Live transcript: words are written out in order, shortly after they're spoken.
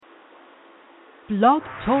Blog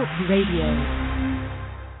Talk Radio.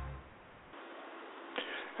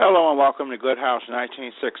 Hello and welcome to Good House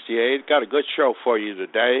 1968. Got a good show for you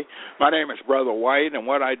today. My name is Brother White, and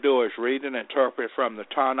what I do is read and interpret from the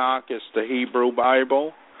Tanakh. It's the Hebrew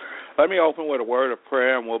Bible. Let me open with a word of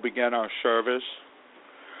prayer, and we'll begin our service.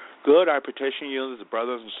 Good, I petition you that the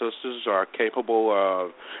brothers and sisters are capable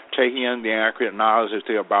of taking in the accurate knowledge that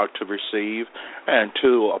they're about to receive and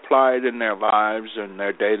to apply it in their lives and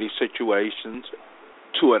their daily situations,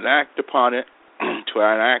 to enact upon it, to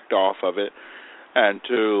enact off of it, and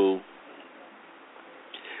to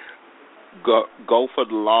go for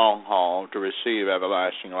the long haul to receive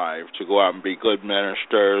everlasting life, to go out and be good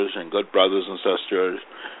ministers and good brothers and sisters,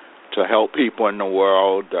 to help people in the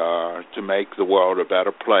world, to make the world a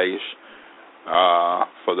better place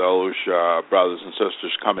for those brothers and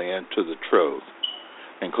sisters coming into the truth,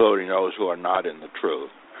 including those who are not in the truth.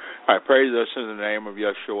 I pray this in the name of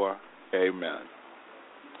Yeshua. Amen.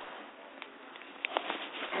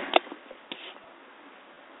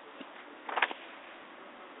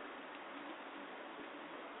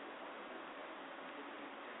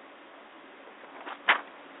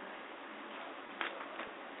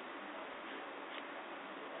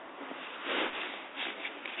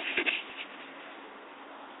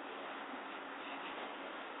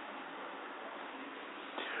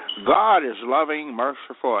 God is loving,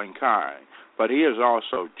 merciful, and kind, but he is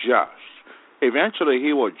also just. Eventually,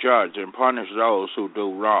 he will judge and punish those who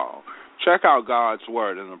do wrong. Check out God's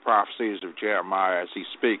word in the prophecies of Jeremiah as he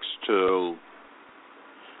speaks to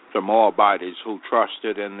the Moabites who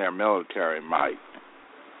trusted in their military might.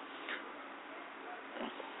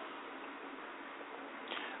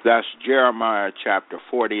 That's Jeremiah chapter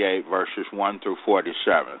 48, verses 1 through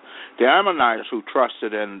 47. The Ammonites who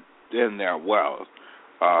trusted in their wealth.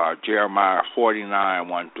 Jeremiah 49,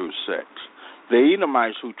 1 through 6. The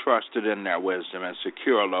Edomites who trusted in their wisdom and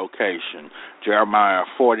secure location, Jeremiah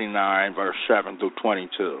 49, verse 7 through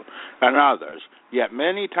 22, and others. Yet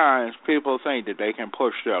many times people think that they can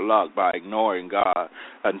push their luck by ignoring God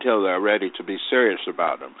until they're ready to be serious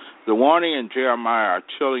about him. The warning in Jeremiah are a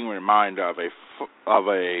chilling reminder of a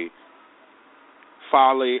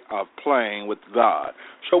folly of playing with God.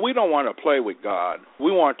 So we don't want to play with God.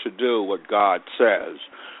 We want to do what God says.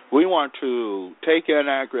 We want to take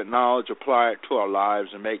inaccurate knowledge, apply it to our lives,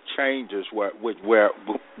 and make changes where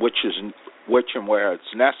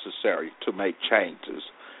it's necessary to make changes.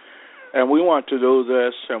 And we want to do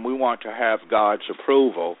this, and we want to have God's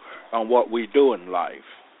approval on what we do in life.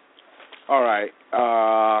 All right.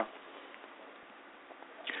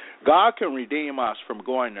 God can redeem us from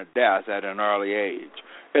going to death at an early age.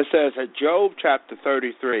 It says at Job chapter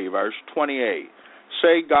 33, verse 28,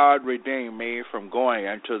 say God redeemed me from going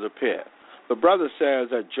into the pit. The brother says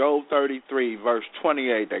at Job 33, verse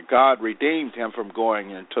 28, that God redeemed him from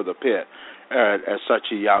going into the pit at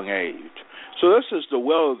such a young age. So this is the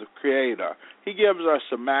will of the Creator. He gives us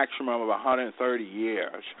a maximum of 130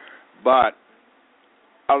 years, but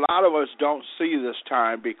a lot of us don't see this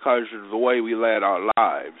time because of the way we led our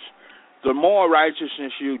lives. The more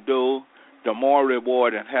righteousness you do, the more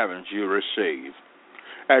reward in heavens you receive.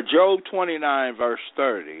 At Job 29, verse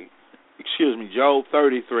 30, Job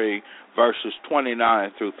 33, verses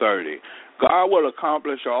 29 through 30, God will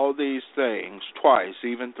accomplish all these things twice,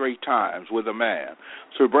 even three times, with a man,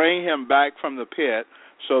 to bring him back from the pit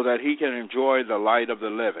so that he can enjoy the light of the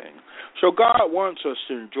living. So God wants us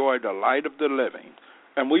to enjoy the light of the living.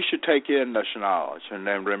 And we should take in this knowledge and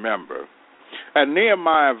then remember. At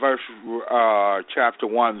Nehemiah chapter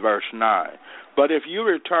 1, verse 9, but if you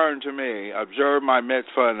return to me, observe my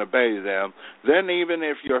mitzvah and obey them, then even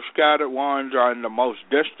if your scattered ones are in the most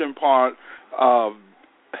distant part of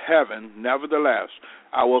heaven, nevertheless,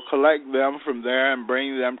 I will collect them from there and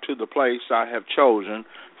bring them to the place I have chosen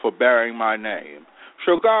for bearing my name.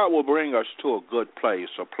 So God will bring us to a good place,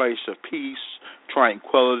 a place of peace,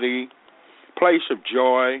 tranquility, place of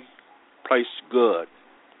joy, place good.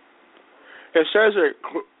 It says at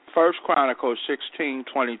 1 Chronicles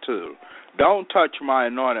 16:22, don't touch my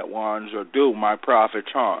anointed ones or do my prophets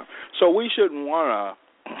harm. So we shouldn't want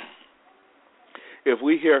to, if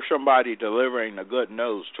we hear somebody delivering the good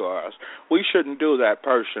news to us, we shouldn't do that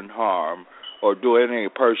person harm or do any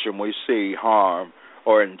person we see harm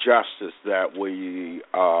or injustice that we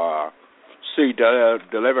see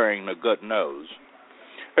delivering the good news.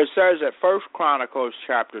 It says at 1 Chronicles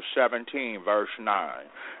chapter 17, verse 9,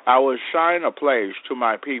 I will assign a place to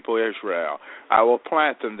my people Israel. I will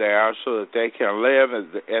plant them there so that they can live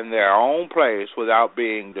in their own place without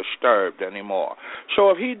being disturbed anymore. So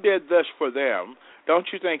if he did this for them, don't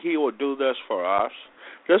you think he will do this for us?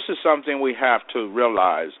 This is something we have to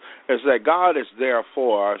realize, is that God is there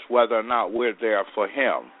for us whether or not we're there for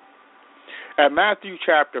him. At Matthew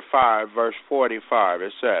chapter 5, verse 45,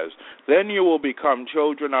 it says, "Then you will become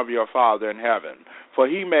children of your Father in heaven, for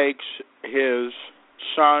he makes his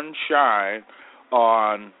sun shine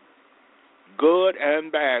on good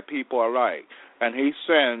and bad people alike, and he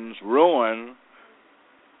sends rain,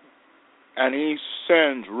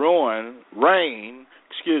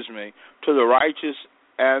 to the righteous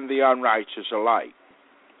and the unrighteous alike."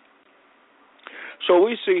 So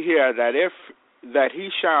we see here that he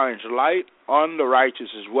shines light on the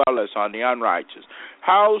righteous as well as on the unrighteous.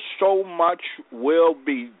 How so much will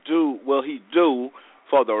he do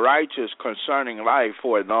for the righteous concerning life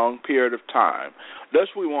for a long period of time?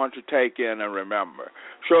 This we want to take in and remember.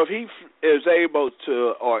 So if he is able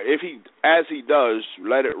to, or if he, as he does,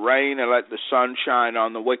 let it rain and let the sun shine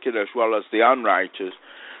on the wicked as well as the unrighteous,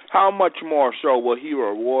 how much more so will he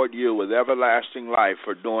reward you with everlasting life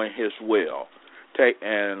for doing his will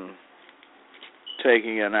and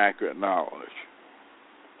taking in accurate knowledge?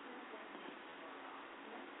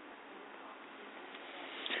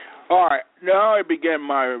 All right, now I begin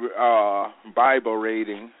my Bible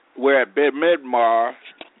reading. We're at Midmar,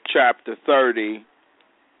 chapter 30,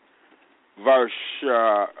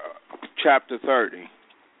 chapter 30.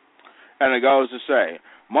 And it goes to say,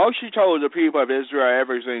 Moshe told the people of Israel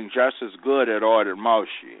everything just as God had ordered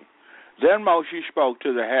Moshe. Then Moshe spoke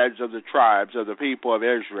to the heads of the tribes of the people of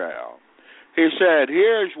Israel. He said,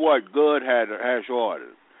 "Here's what God has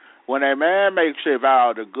ordered. When a man makes a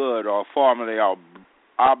vow to God or formally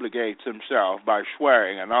obligates himself by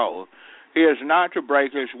swearing an oath, he is not to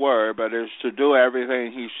break his word, but is to do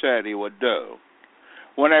everything he said he would do.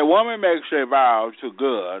 When a woman makes a vow to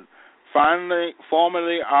God,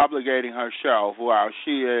 formally obligating herself while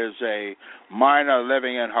she is a minor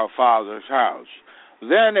living in her father's house,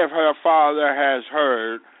 then if her father has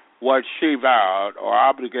heard what she vowed or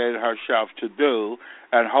obligated herself to do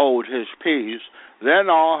and hold his peace, then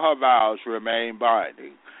all her vows remain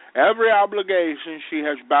binding. Every obligation she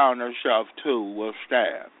has bound herself to will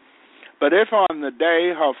stand. But if on the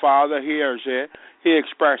day her father hears it, he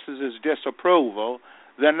expresses his disapproval,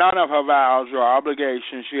 then none of her vows or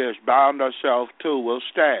obligations she has bound herself to will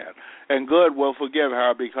stand, and God will forgive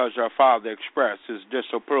her because her father expressed his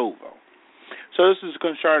disapproval." So this is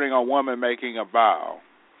concerning a woman making a vow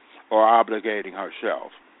or obligating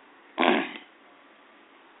herself.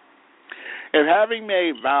 If having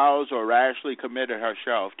made vows or rashly committed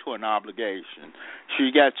herself to an obligation,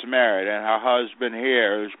 she gets married and her husband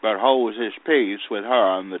hears but holds his peace with her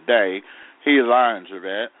on the day he learns of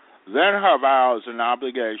it, then her vows and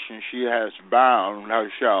obligations she has bound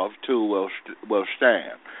herself to will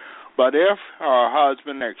stand. But if her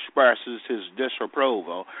husband expresses his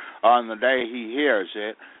disapproval on the day he hears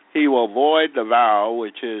it, he will void the vow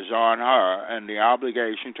which is on her and the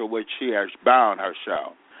obligation to which she has bound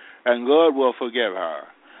herself, and God will forgive her.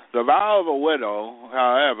 The vow of a widow,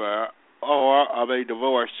 however, or of a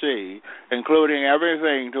divorcee, including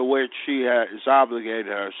everything to which she has obligated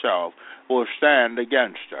herself, will stand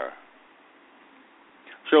against her.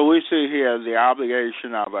 So we see here the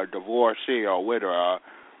obligation of a divorcee or widower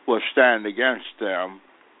will stand against them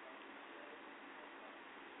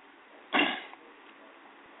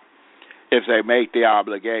if they make the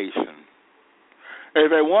obligation.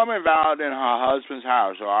 If a woman vowed in her husband's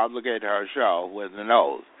house or obligated herself with an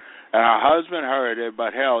oath, and her husband heard it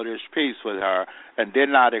but held his peace with her and did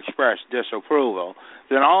not express disapproval,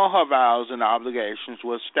 then all her vows and obligations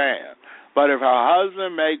will stand. But if her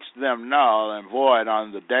husband makes them null and void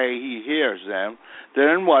on the day he hears them,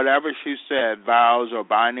 then whatever she said, vows or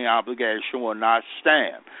binding obligation, will not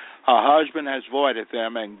stand. Her husband has voided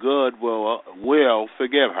them, and God will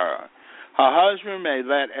forgive her. Her husband may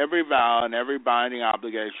let every vow and every binding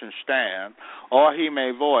obligation stand, or he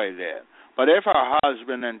may void it. But if her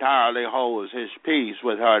husband entirely holds his peace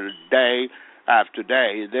with her day after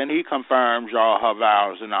day, then he confirms all her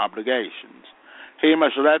vows and obligations. He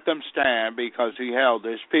must let them stand because he held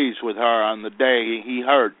his peace with her on the day he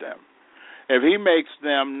heard them. If he makes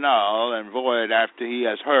them null and void after he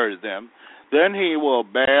has heard them, then he will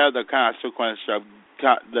bear the consequence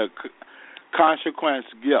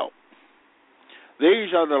guilt.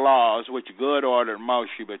 These are the laws which God ordered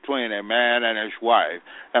Moshe between a man and his wife,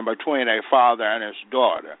 and between a father and his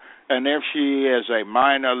daughter, and if she is a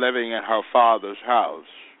minor living in her father's house.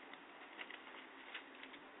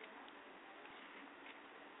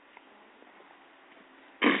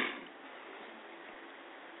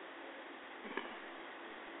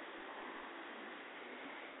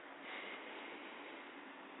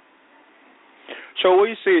 So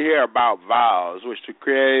we see here about vows, which the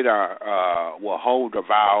Creator will hold a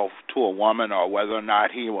vow to a woman, or whether or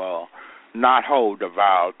not He will not hold a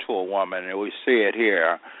vow to a woman. And we see it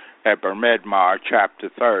here at Bamidbar, chapter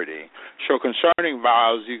 30. So concerning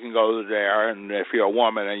vows, you can go there, and if you're a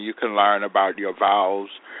woman, and you can learn about your vows,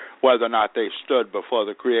 whether or not they stood before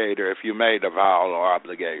the Creator, if you made a vow or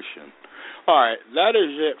obligation. All right, that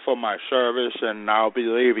is it for my service, and I'll be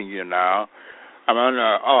leaving you now.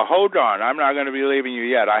 Hold on. I'm not going to be leaving you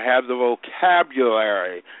yet. I have the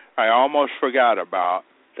vocabulary I almost forgot about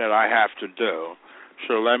that I have to do.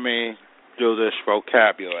 So let me do this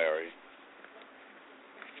vocabulary.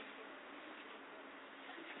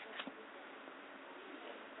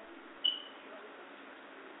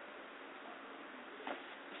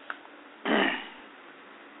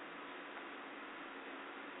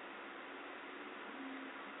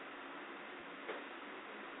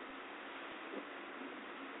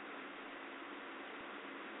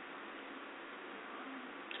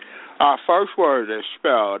 Our first word is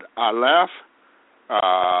spelled Aleph,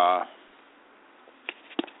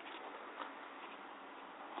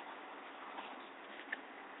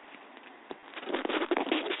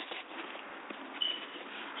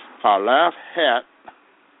 Aleph, Het,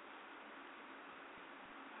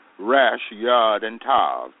 Resh, Yod, and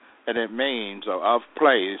Tav, and it means of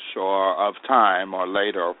place or of time or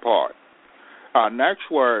later apart. Our next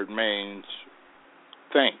word means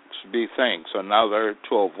thinks, bethinks, another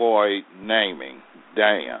to avoid naming,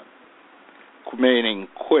 Dan, meaning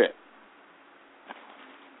quit.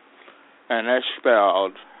 And that's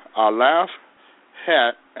spelled Aleph,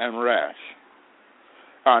 Het, and Resh.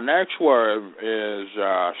 Our next word is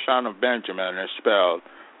son of Benjamin. It's spelled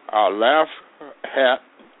Aleph, Het,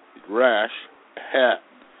 Resh, Het,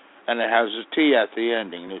 and it has a T at the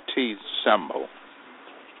ending, the T symbol.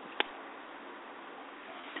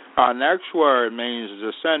 Our next word means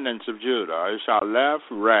descendants of Judah. It's Aleph,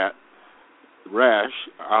 Resh,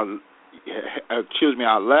 Aleph,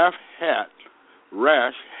 Het,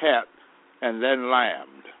 Resh, Het, and then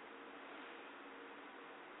Lambed.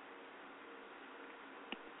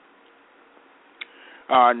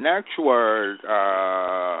 Our next word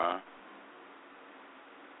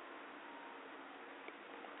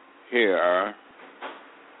here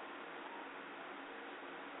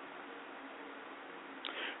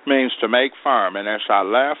means to make firm, and it's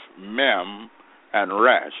Aleph, Mem, and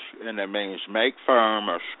Resh, and it means make firm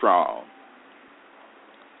or strong.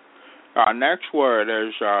 Our next word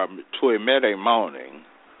is to emit a moaning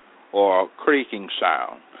or creaking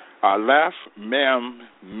sound. Aleph, Mem,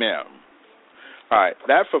 Mem. All right,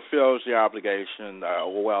 that fulfills the obligation.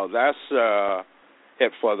 That's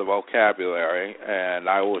it for the vocabulary, and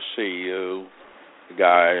I will see you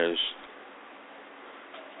guys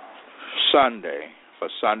Sunday for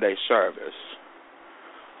Sunday service.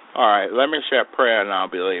 All right, let me say a prayer and I'll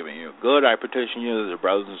be leaving you. Good, I petition you that the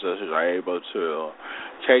brothers and sisters are able to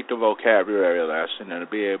take the vocabulary lesson and to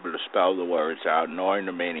be able to spell the words out, knowing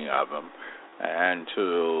the meaning of them, and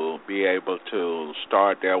to be able to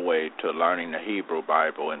start their way to learning the Hebrew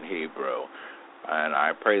Bible in Hebrew. And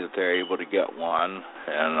I pray that they're able to get one,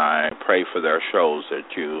 and I pray for their souls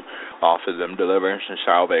that you offer them deliverance and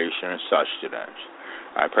salvation and sustenance.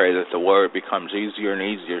 I pray that the word becomes easier and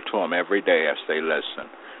easier to them every day as they listen,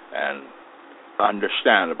 and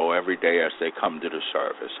understandable every day as they come to the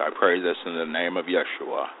service. I pray this in the name of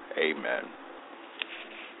Yeshua. Amen.